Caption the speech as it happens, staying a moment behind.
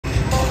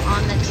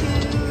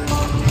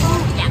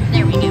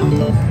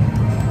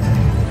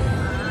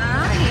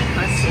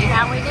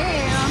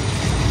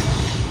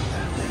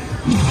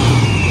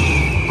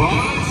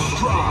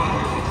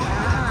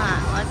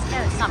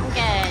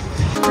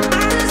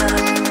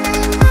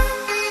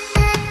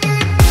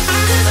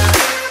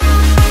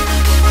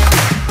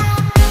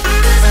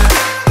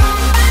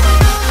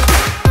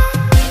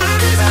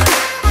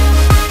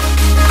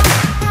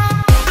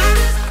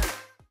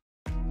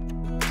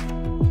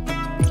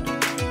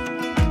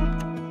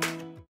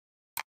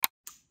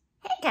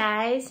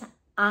Guys,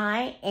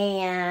 I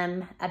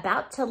am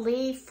about to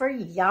leave for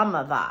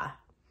Yamava.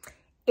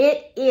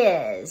 It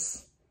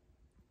is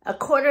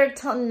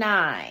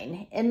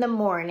 8:45 in the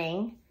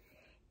morning,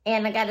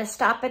 and I got to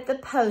stop at the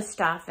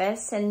post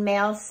office and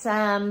mail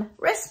some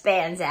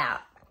wristbands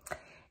out.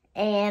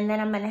 And then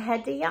I'm going to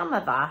head to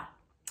Yamava.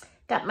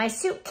 Got my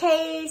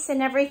suitcase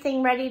and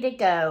everything ready to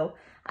go.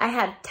 I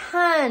have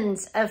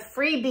tons of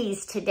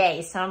freebies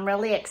today, so I'm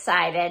really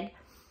excited.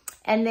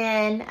 And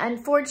then,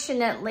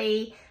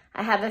 unfortunately,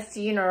 I have a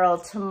funeral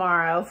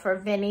tomorrow for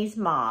Vinny's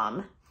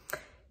mom.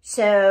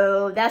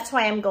 So that's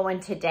why I'm going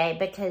today,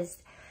 because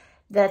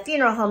the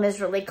funeral home is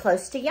really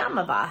close to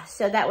Yamava.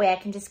 So that way I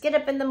can just get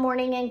up in the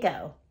morning and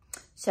go.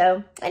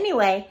 So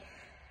anyway,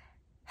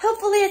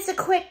 hopefully it's a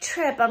quick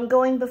trip. I'm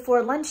going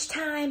before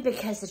lunchtime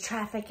because the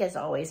traffic is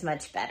always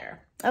much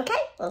better. Okay,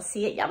 we'll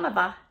see you at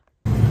Yamava.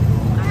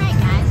 Alright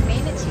guys,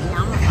 made it to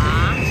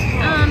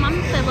Yamava. I'm going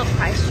to play a little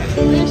price check.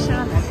 We're going to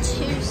start on the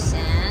 2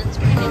 cents.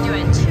 We're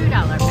going to do a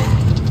 $2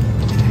 bet.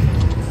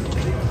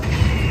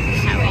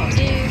 How we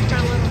do for a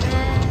little bit.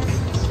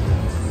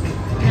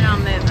 Then I'll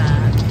move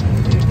up.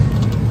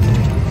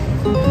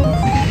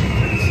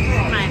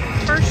 My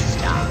first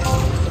stop.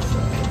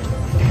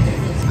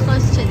 It's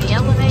close to the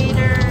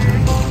elevator.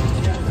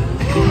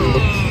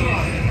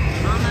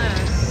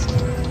 Almost.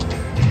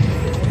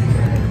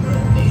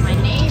 My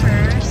neighbor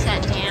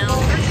sat down.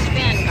 First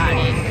spin got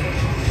it.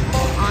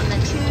 On the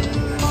 2.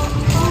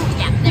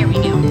 Yeah, there we go.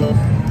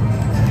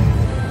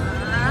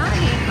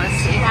 Alright, let's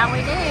see how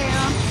we do.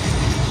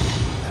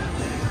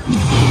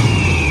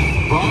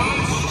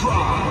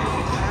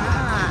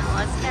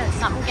 Let's go.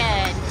 Something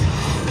good.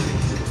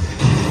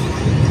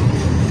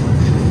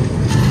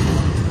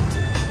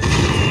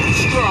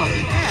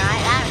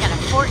 Alright, I got a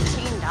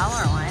 $14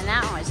 one.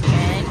 That one was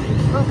good.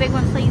 Oh, big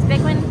one, please.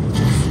 Big one.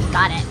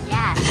 Got it.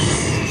 Yes.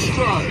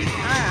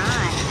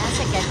 Alright, that's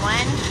a good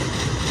one.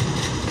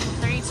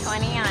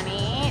 $3.20 on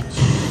each.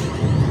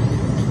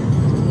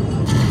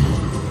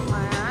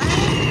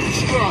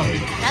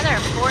 Alright. Another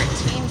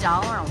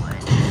 $14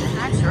 one.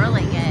 That's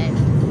really good.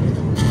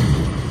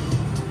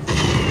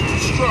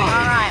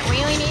 Alright, we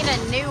need a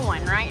new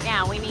one right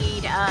now. We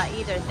need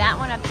either that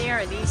one up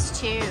there or these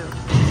two.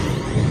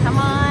 Come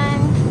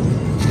on.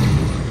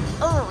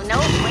 Oh,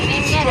 nope, we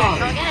didn't get it.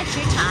 Go get it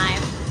 2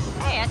 times.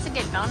 Hey, that's a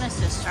good bonus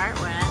to start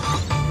with.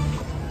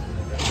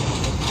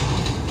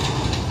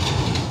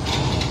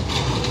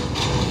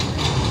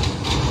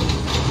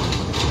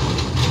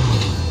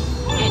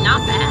 Hey,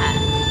 not bad.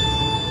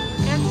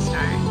 Good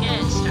start,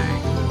 good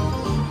start.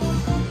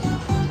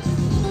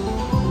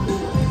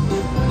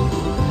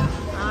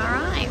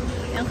 Alright,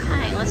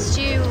 okay, let's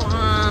do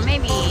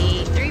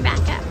maybe 3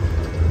 back up.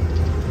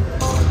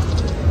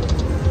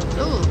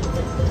 Ooh.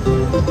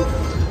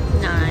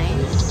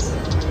 Nice.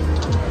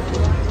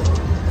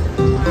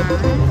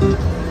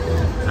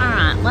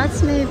 Alright,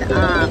 let's move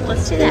up.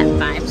 Let's do that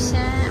 5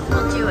 cent.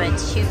 We'll do a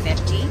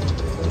 $2.50.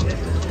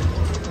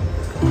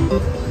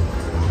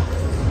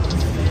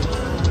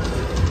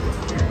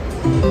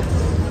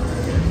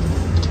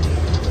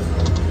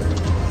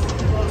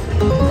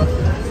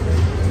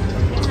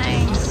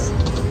 Nice.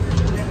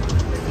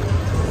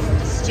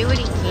 Let's do what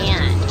he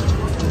can.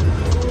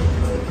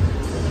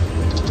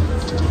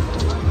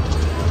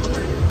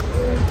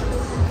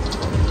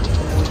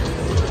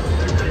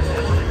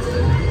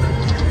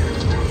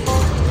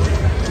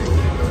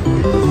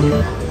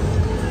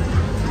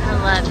 I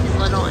love his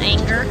little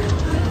anger.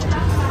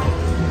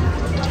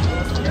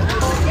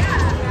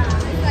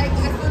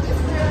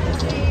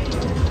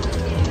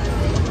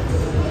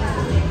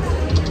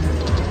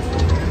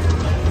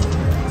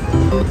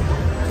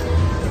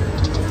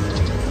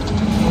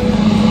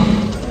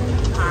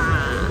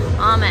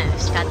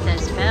 Almost got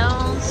those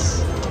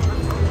bills.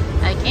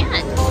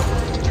 Again.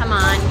 Come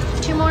on.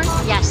 2 more?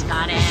 Yes,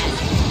 got it.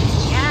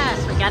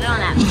 Yes, we got it on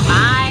that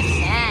 5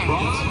 cent.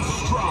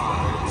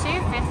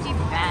 $2.50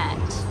 bet.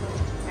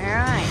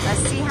 Alright,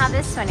 let's see how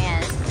this one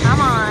is. Come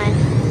on.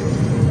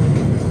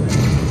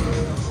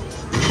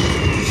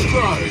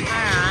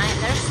 Alright,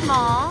 they're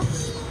small.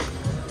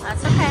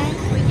 That's okay.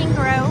 We can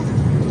grow.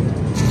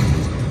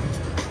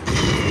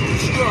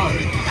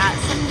 Got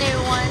some new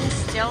ones,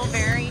 still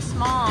very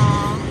small.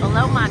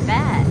 Below my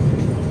bet.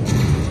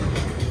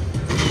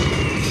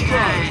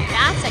 Alright,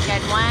 that's a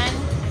good one.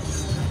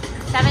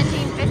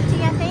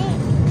 $17.50, I think.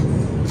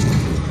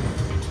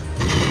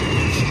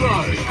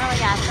 Oh, we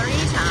got 3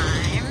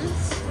 times.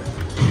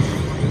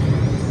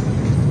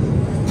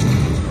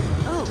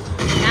 Oh,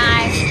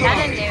 nice. Got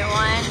a new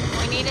one.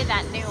 We needed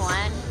that new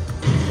one.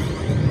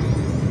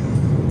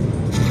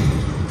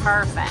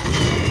 Perfect.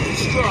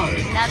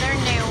 Another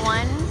new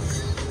one.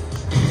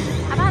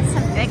 How about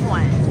some big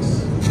ones?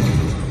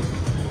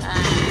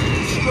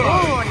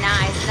 Oh,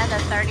 nice. Another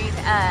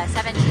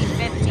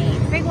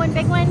 17.50. Big one,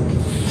 big one.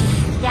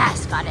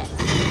 Yes, got it.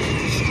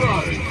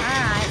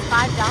 Alright,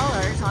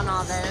 $5 on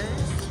all those.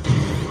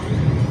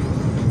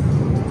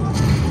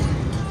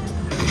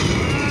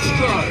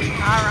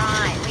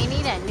 Alright, we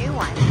need a new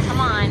one. Come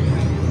on.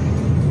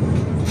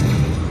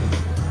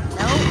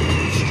 Nope.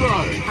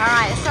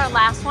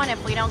 last one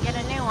if we don't get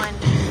a new one.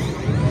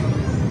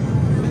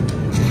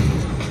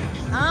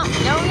 Oh,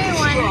 no new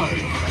one.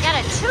 We got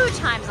a 2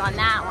 times on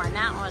that one.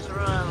 That was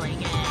really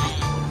good.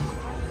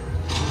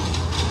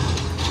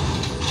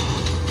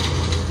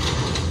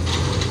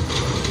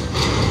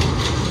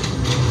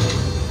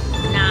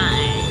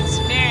 Nice.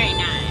 Very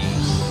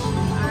nice.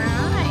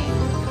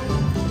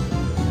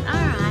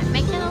 Alright,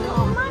 making a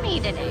little money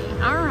today.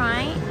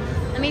 Alright.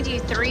 Let me do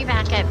 3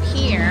 back up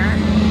here.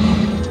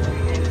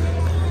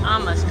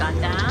 Almost got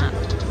that.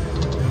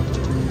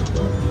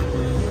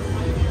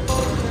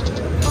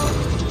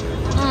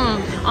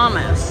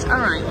 Almost.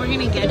 Alright, we're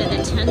gonna go to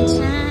the 10 cent.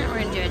 We're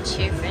gonna do a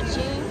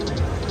 250.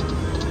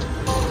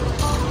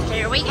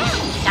 Here we go.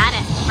 Got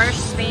it.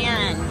 First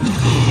spin.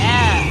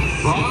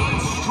 Yes.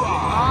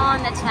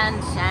 On the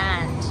 10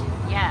 cent.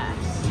 Yes.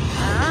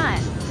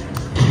 Alright.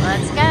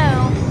 Let's go.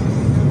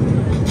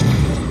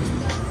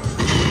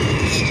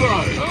 Ooh,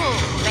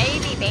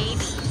 baby.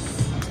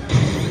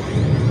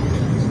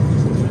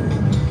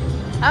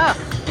 Oh,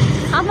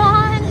 come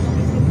on.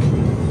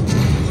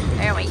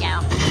 There we go.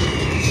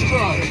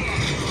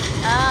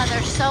 Oh,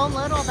 they're so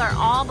little, they're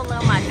all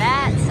below my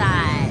bat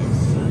size.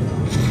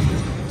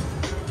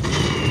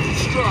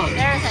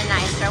 There's a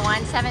nicer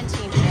one,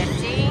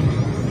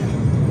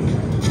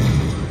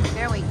 17.50.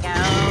 There we go.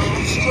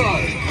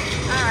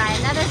 Alright,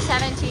 another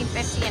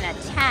 17.50 and a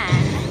 10.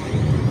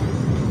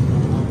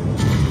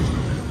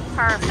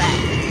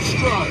 Perfect.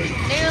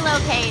 New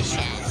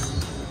location.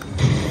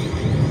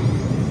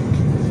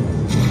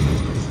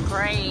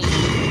 Great.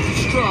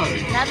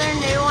 Another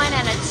new one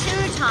and a 2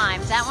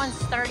 times. That one's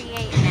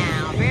 38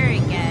 now. Very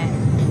good.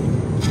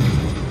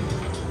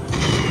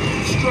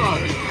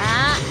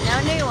 No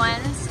new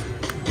ones.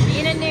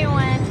 Need a new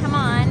one. Come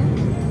on.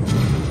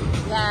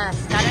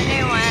 Yes, got a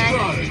new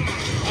one.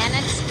 And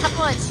it's a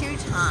couple of 2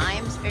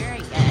 times.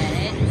 Very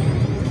good.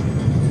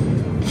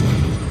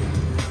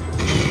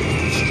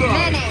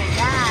 Mini.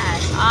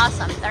 Yes.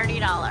 Awesome.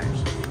 $30.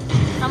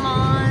 Come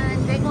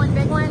on. Big one.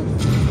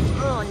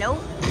 Oh,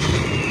 nope.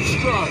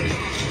 Got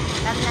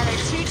another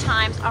 2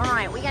 times. All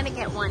right, we got to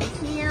get one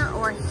here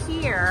or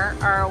here,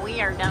 or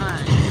we are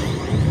done.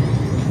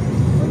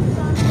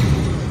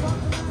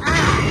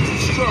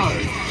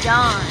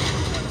 Done.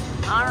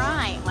 All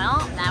right, well,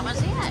 that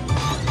was it.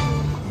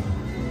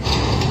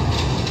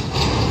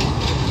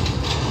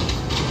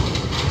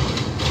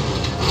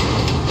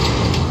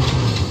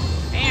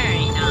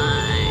 Very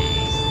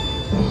nice.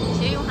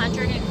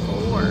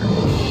 204.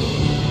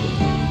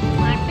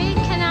 My big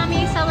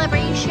Konami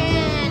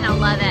celebration. I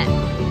love it.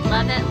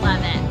 Love it.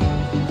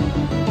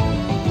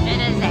 It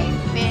is a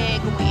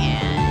big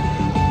win.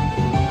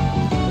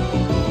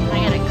 I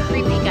got a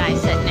creepy guy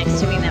sitting next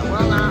to me that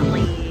will not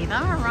leave.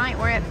 Alright,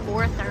 we're at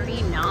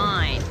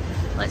 439.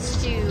 Let's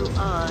do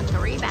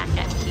 3 back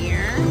up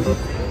here.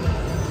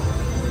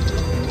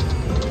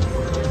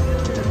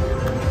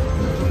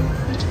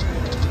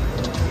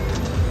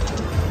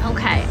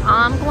 Okay,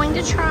 I'm going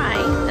to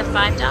try the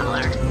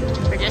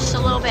 $5 for just a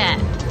little bit.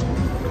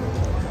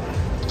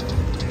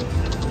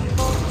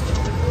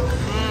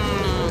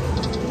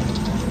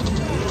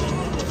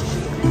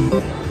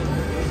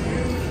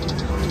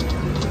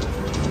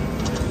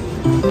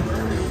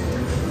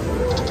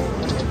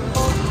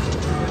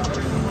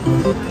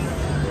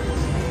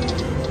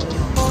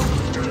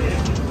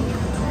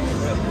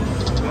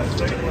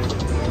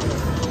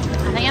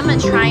 I think I'm going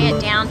to try it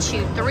down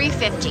to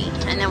 350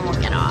 and then we'll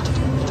get off.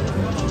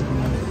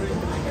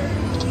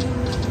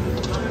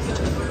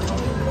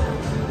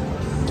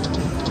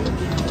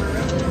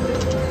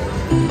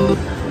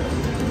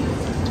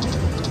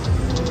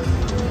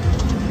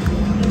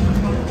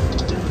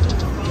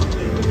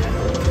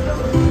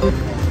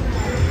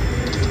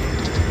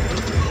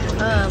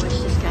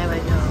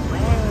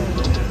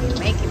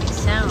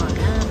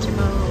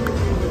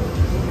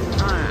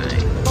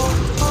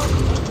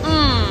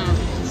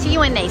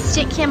 When they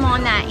stick him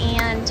on that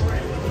end,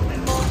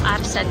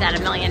 I've said that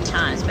a million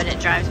times, but it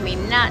drives me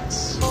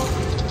nuts.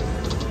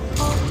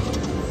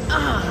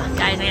 Oh,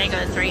 guys, I gotta go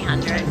to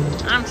 300.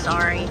 I'm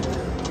sorry.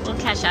 We'll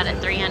cash out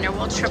at 300.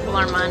 We'll triple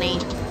our money.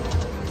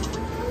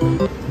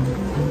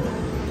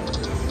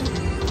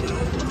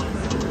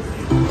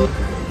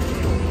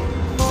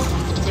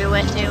 Do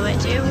it.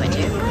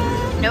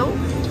 Nope.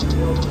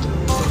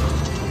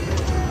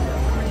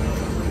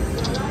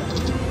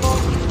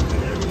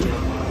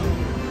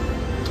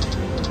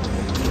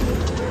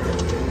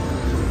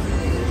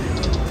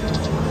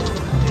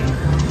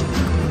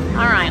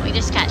 Alright, we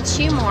just got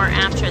 2 more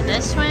after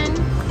this one.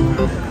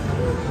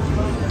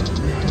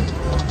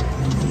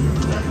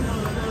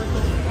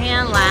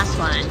 And last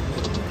one.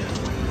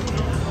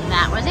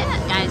 That was it,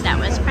 guys. That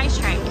was Price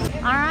Strike.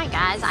 Alright,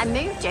 guys. I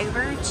moved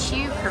over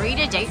to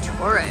Corrida de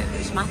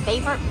Toros, my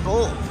favorite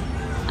bull.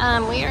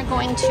 We are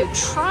going to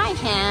try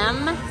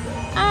him.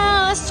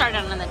 Let's start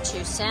out on the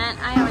 2 cent.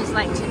 I always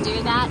like to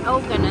do that.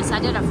 Oh, goodness. I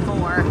did a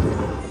 4.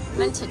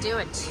 Meant to do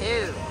a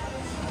 2.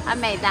 I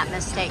made that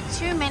mistake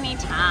too many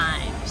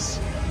times.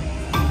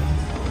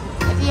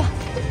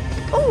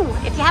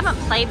 Oh, if you haven't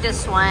played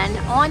this one,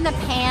 on the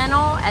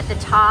panel at the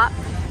top,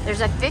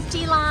 there's a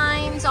 50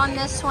 lines on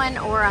this one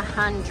or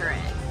 100.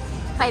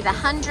 Play the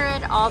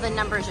 100, all the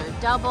numbers are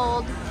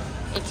doubled.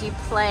 If you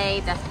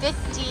play the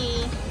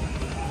 50,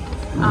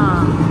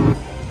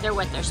 they're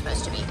what they're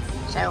supposed to be.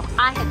 So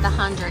I hit the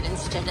 100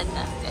 instead of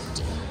the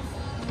 50.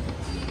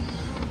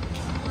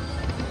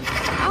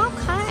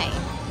 Okay,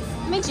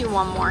 let me do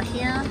one more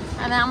here,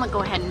 and then I'm gonna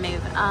go ahead and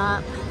move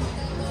up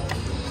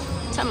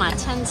to my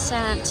 10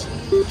 cent.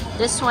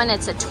 This one,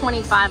 it's a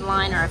 25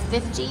 line or a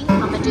 50.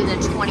 I'm gonna do the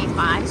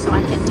 25 so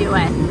I can do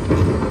a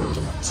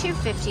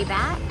 250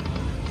 back.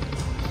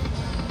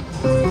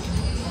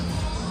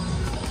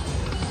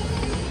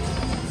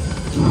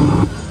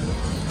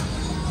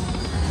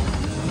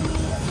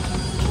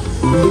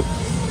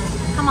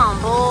 Come on,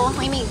 bull.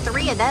 We need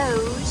 3 of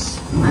those.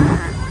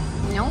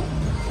 Nope.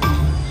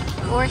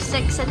 Or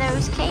 6 of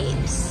those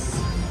capes.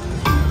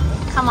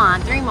 Come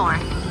on, 3 more.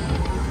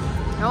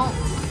 Nope.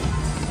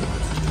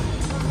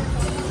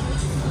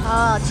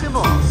 Oh, 2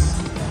 bulls.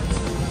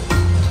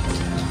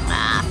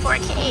 4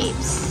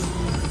 capes.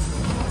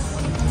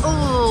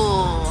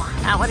 Ooh,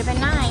 that would have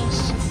been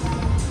nice.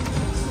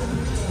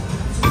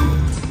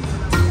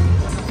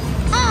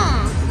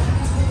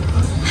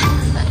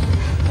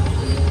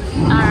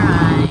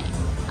 Alright.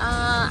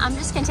 I'm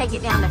just going to take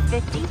it down to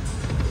 50.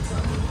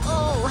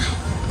 Oh.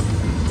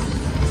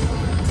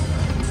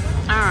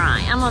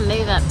 Alright, I'm going to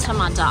move up to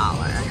my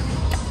dollar.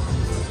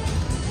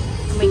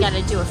 We got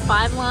to do a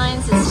 5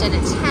 lines instead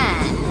of 10.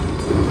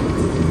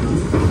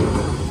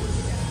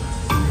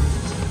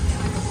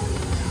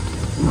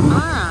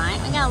 Alright,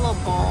 we got a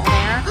little bowl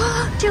there.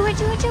 Do it,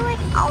 do it, do it.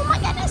 Oh my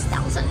goodness,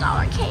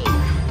 $1,000 cake.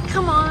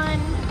 Come on,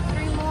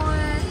 3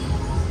 more.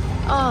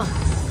 Oh.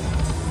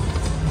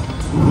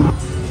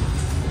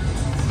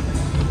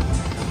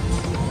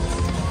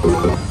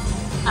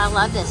 I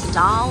love this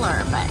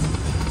dollar, but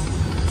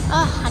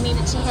I need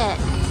it to hit.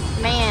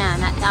 Man,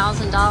 that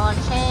 $1,000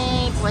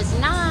 cake was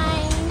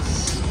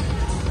nice.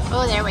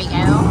 Oh, there we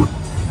go.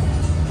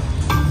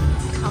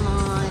 Come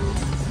on.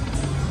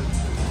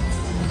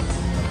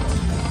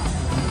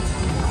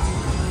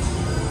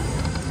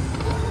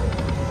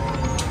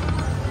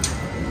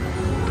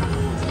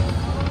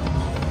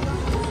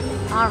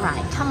 All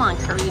right, come on,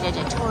 Carita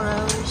de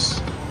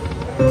Toros.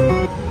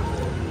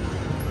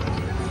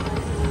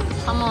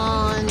 Come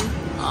on.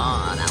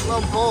 Oh, that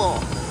little bull.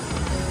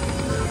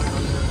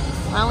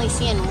 We're only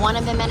seeing one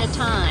of them at a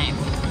time.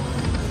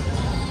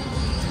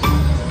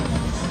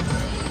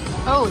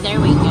 Oh, there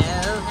we go.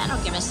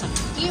 That'll give us a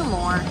few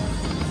more.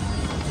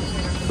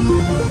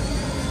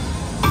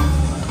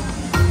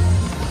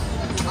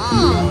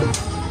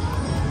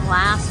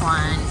 Last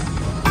one.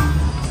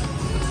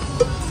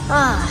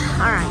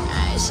 Alright,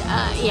 guys.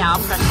 Yeah, I'll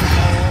press the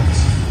bolt.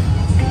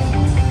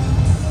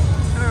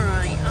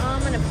 Alright, I'm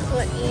going to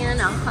put in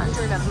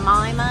 100 of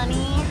my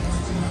money.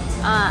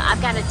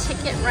 I've got a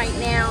ticket right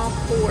now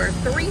for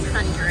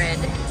 300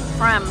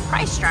 from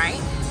Price Strike,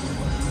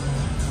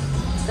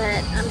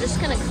 but I'm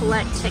just gonna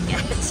collect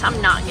tickets. I'm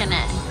not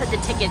gonna put the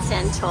tickets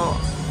in till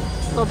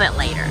a little bit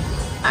later.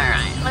 All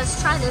right,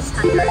 let's try this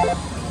 100.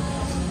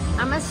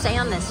 I'm gonna stay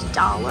on this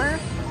dollar.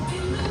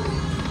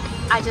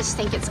 I just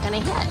think it's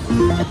gonna hit,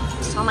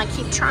 so I'm gonna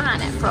keep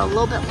trying it for a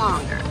little bit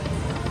longer.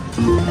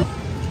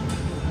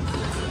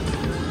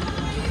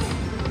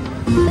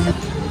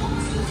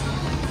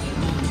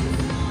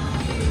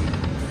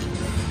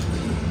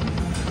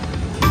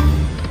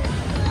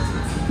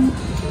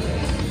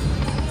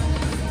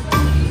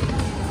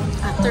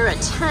 Threw a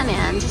 10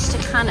 in just to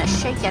kind of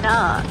shake it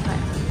up, but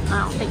I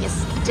don't think it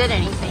did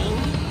anything.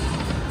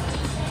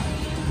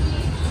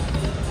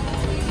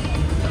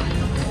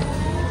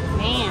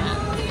 Man,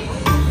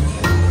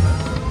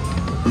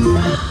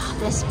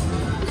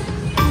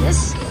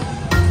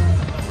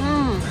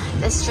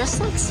 this just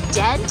looks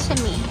dead to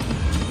me.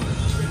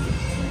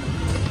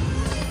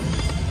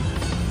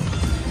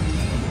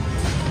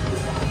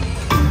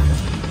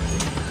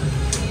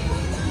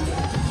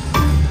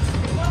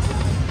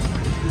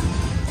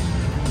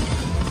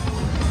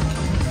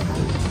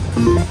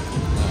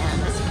 Yeah,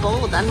 this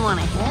bowl doesn't want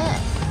to hit.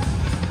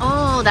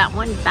 Oh, that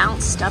one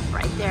bounced up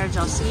right there. Did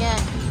y'all see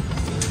it?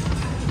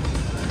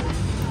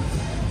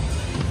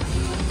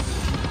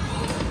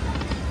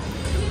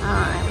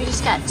 Alright, we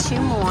just got 2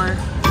 more.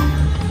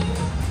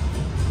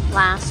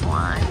 Last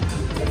one.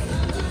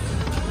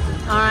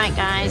 Alright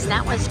guys,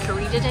 that was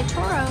Carita de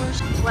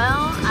Toros.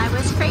 Well, I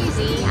was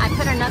crazy. I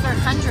put another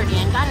 100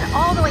 in, got it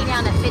all the way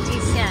down to 50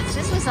 cents.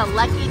 This was a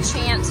lucky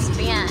chance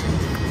spin,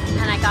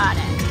 and I got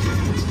it.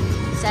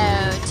 So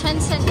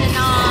 10 cent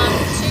denom,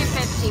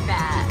 250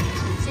 back.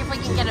 See if we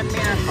can get a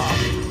miracle.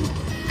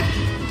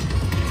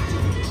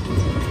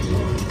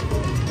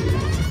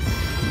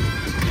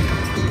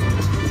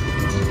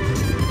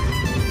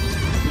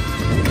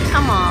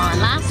 Come on,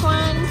 last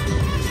one.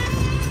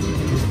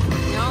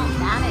 No,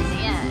 that is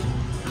it.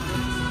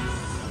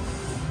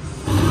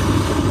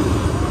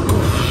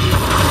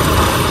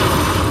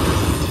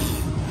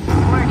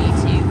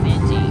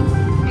 $42.50.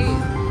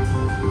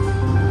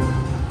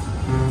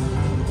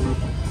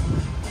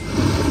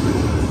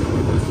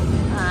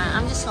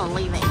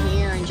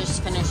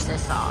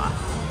 this off.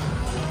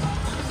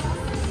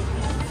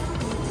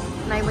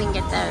 Maybe we can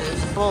get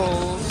those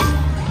bulls.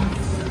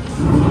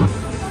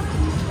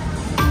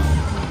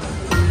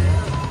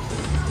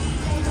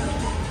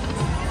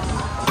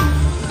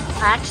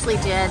 I actually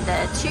did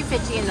the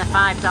 $2.50 and the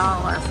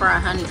 $5 for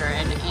 $100,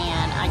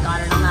 and I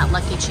got it on that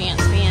lucky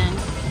chance spin.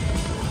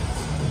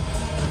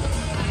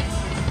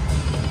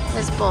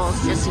 This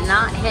bull's just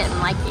not hitting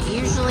like it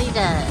usually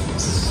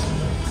does.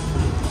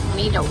 I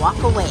need to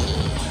walk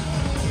away.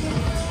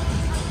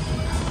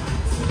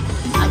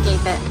 I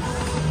gave it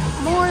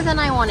more than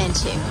I wanted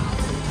to.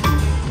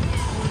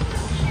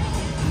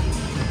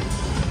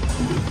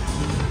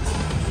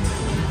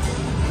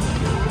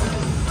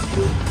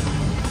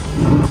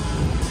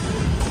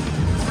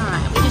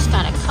 Alright, we just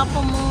got a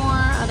couple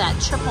more. Oh,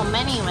 that triple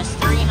mini was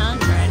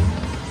 300.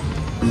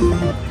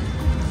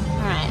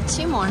 Alright,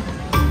 2 more.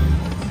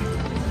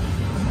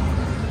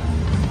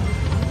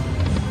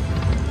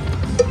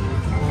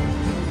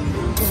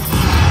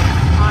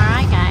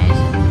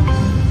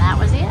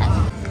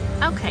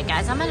 Okay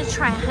guys, I'm gonna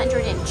try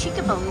 100 in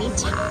Chica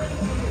Bonita.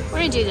 We're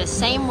gonna do the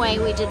same way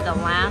we did the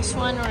last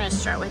one. We're gonna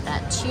start with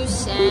that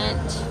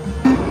 2-cent,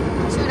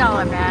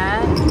 $2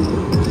 bet.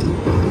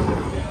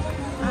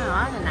 Oh,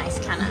 that's a nice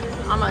kind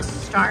of almost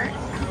start.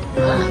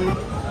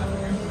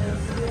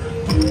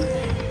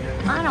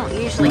 I don't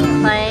usually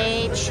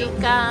play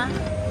Chica,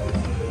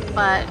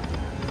 but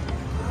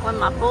when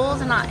my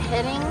bulls are not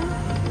hitting,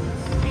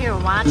 here,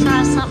 why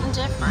try something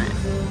different?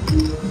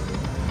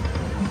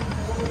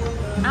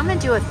 I'm gonna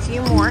do a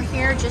few more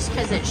here just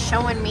because it's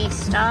showing me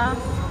stuff.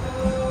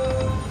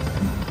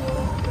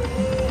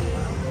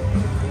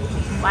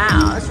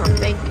 Wow, those were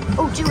big.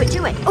 Oh, do it,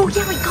 do it. Oh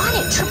yeah, we got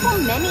it. Triple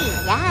mini.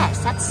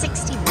 Yes, that's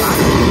 61.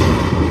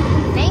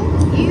 Thank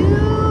you.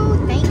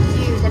 Thank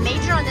you. The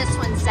major on this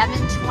one's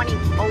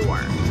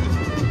 724.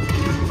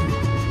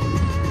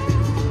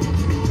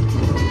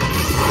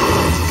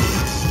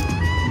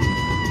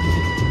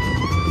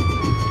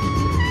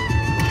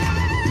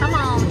 Come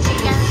on,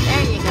 Chica.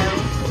 There you go.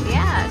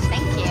 Yes,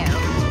 thank you.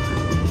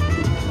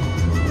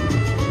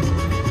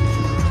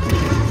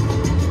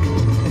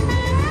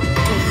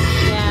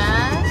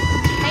 Yes,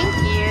 thank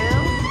you.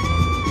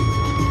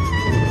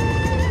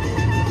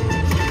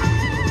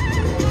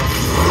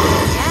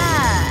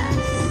 Yes.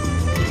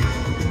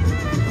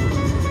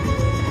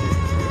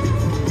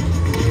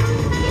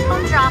 Keep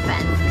on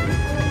dropping.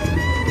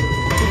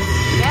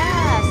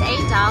 Yes,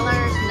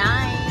 $8.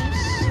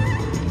 Nice.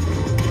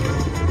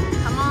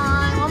 Come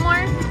on, one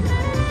more.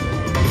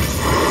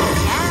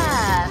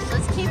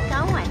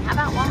 How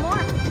about one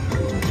more?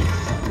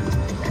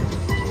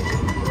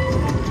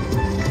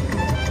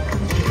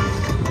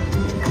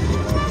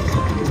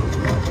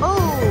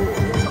 Oh,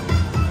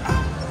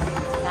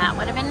 that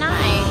would have been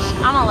nice.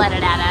 I'm gonna let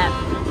it add up.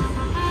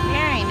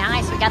 Very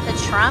nice. We got the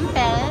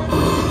trumpet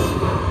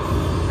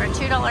for a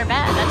 $2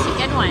 bet. That's a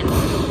good one.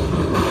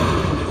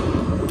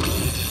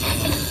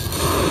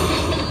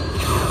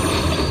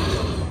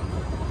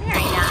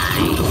 Very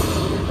nice.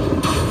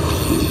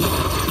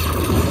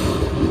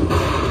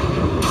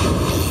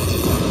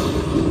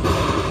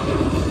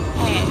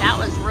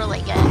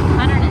 Really good.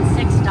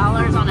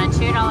 $106 on a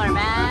 $2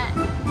 bet.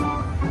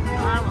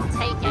 I will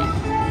take it.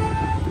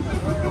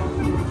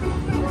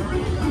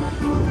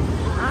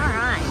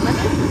 Alright, let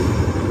me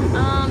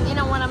you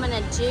know what I'm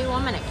gonna do?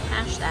 I'm gonna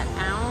cash that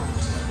out.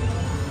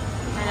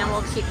 And then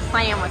we'll keep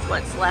playing with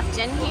what's left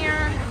in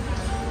here.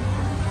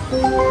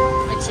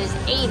 Which is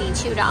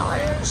 $82.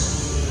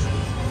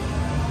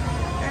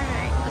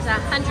 Alright, it was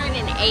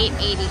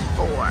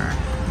 $108.84.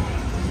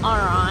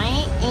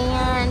 Alright,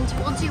 and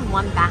we'll do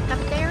one back up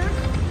there.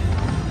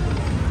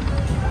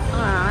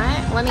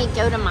 Alright, let me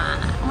go to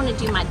I'm going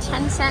to do my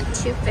 10-cent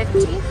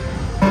 $2.50.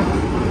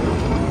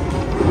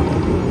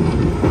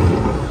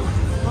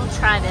 We'll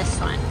try this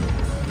one.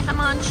 Come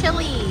on,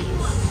 chilies.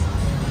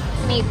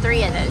 Need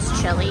 3 of those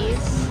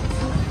chilies.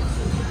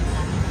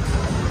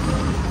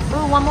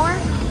 Ooh, one more?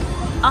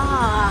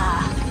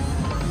 Ah.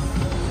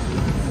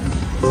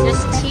 It's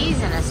just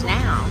teasing us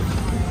now.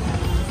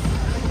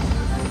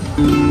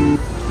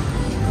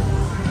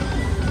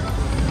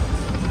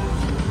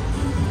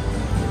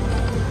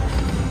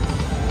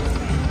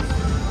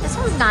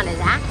 Not as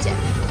active.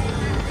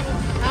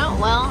 Oh,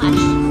 well,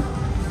 actually,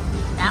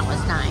 that was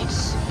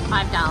nice.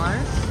 $5.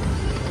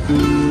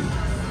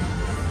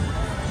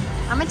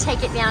 I'm going to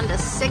take it down to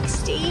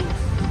 60.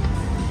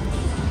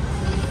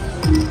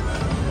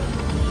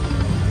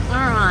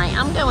 Alright,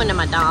 I'm going to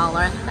my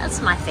 $1.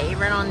 That's my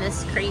favorite on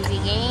this crazy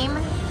game.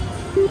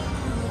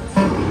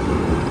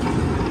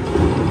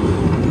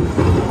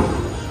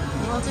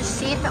 We'll just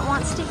see if it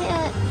wants to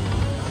hit.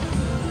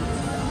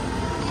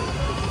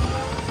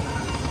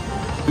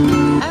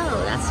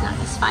 Oh, that's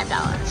nice. $5.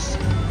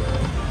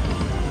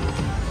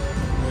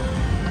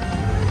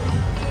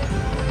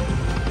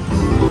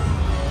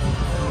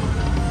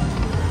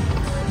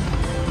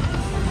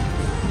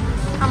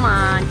 Come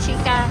on,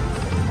 Chica.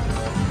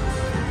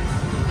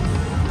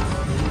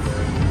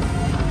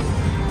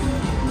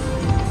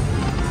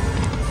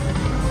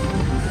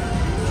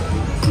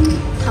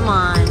 Come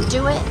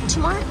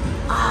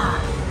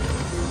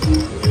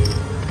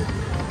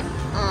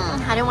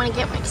want to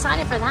get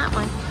excited for that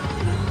one.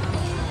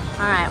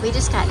 All right, we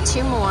just got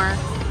 2 more.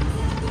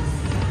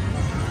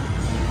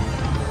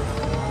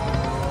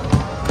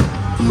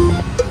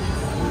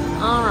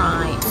 All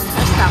right, just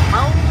a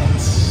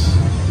moment.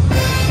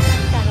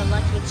 Got a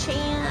lucky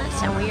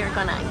chance, and we are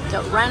gonna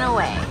go run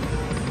away.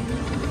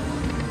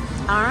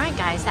 All right,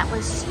 guys, that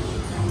was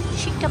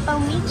Chica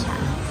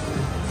Bonita.